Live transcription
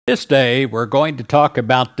This day, we're going to talk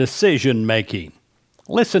about decision making.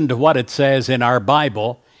 Listen to what it says in our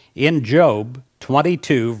Bible in Job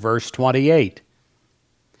 22, verse 28.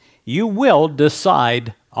 You will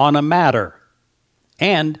decide on a matter,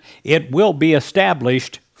 and it will be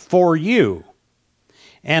established for you,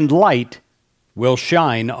 and light will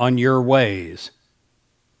shine on your ways.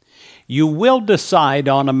 You will decide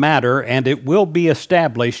on a matter, and it will be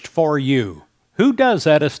established for you. Who does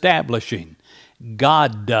that establishing?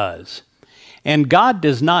 God does. And God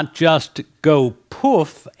does not just go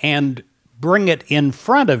poof and bring it in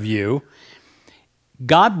front of you.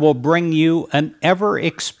 God will bring you an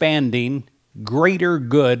ever-expanding, greater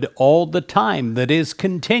good all the time that is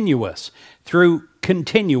continuous, through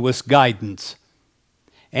continuous guidance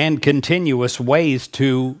and continuous ways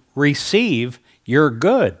to receive your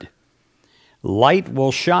good. Light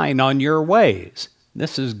will shine on your ways.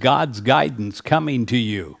 This is God's guidance coming to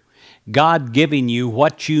you. God giving you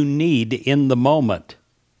what you need in the moment.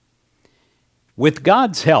 With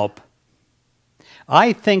God's help,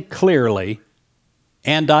 I think clearly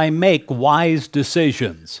and I make wise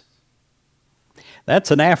decisions. That's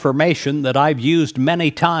an affirmation that I've used many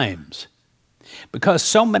times, because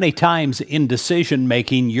so many times in decision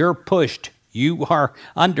making you're pushed, you are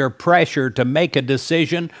under pressure to make a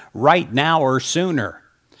decision right now or sooner.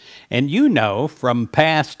 And you know from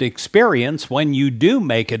past experience, when you do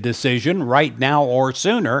make a decision right now or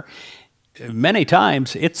sooner, many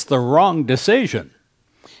times it's the wrong decision.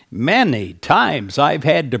 Many times I've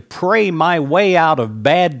had to pray my way out of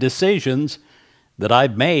bad decisions that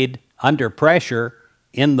I've made under pressure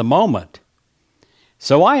in the moment.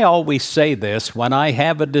 So I always say this when I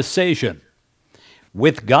have a decision.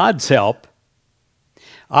 With God's help,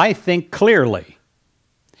 I think clearly,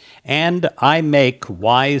 and I make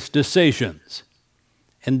wise decisions.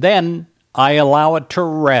 And then I allow it to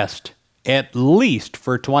rest, at least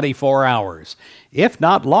for 24 hours, if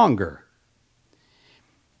not longer.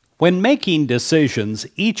 When making decisions,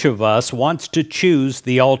 each of us wants to choose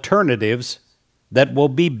the alternatives that will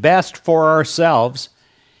be best for ourselves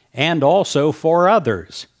and also for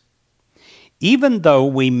others. Even though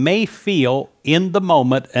we may feel in the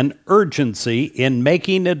moment an urgency in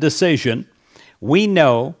making a decision, we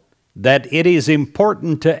know that it is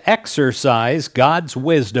important to exercise God's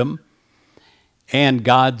wisdom and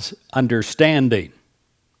God's understanding.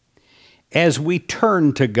 As we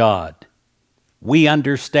turn to God, we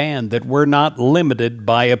understand that we're not limited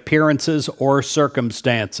by appearances or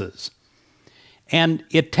circumstances, and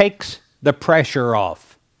it takes the pressure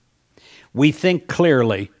off. We think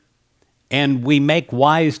clearly, and we make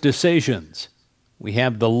wise decisions. We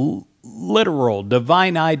have the literal,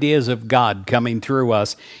 divine ideas of God coming through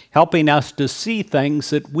us, helping us to see things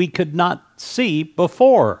that we could not see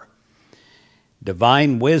before.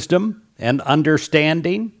 Divine wisdom and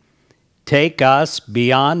understanding take us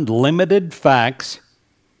beyond limited facts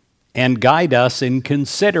and guide us in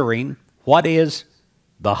considering what is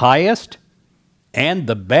the highest and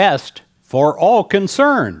the best for all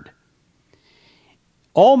concerned.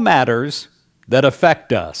 All matters that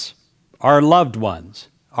affect us, our loved ones,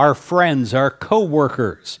 our friends, our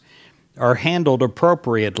co-workers, are handled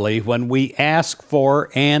appropriately when we ask for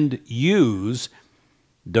and use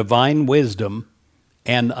divine wisdom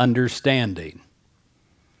and understanding.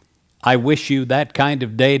 I wish you that kind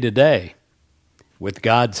of day today. With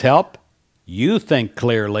God's help, you think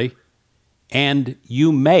clearly and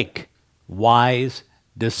you make wise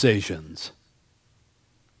decisions.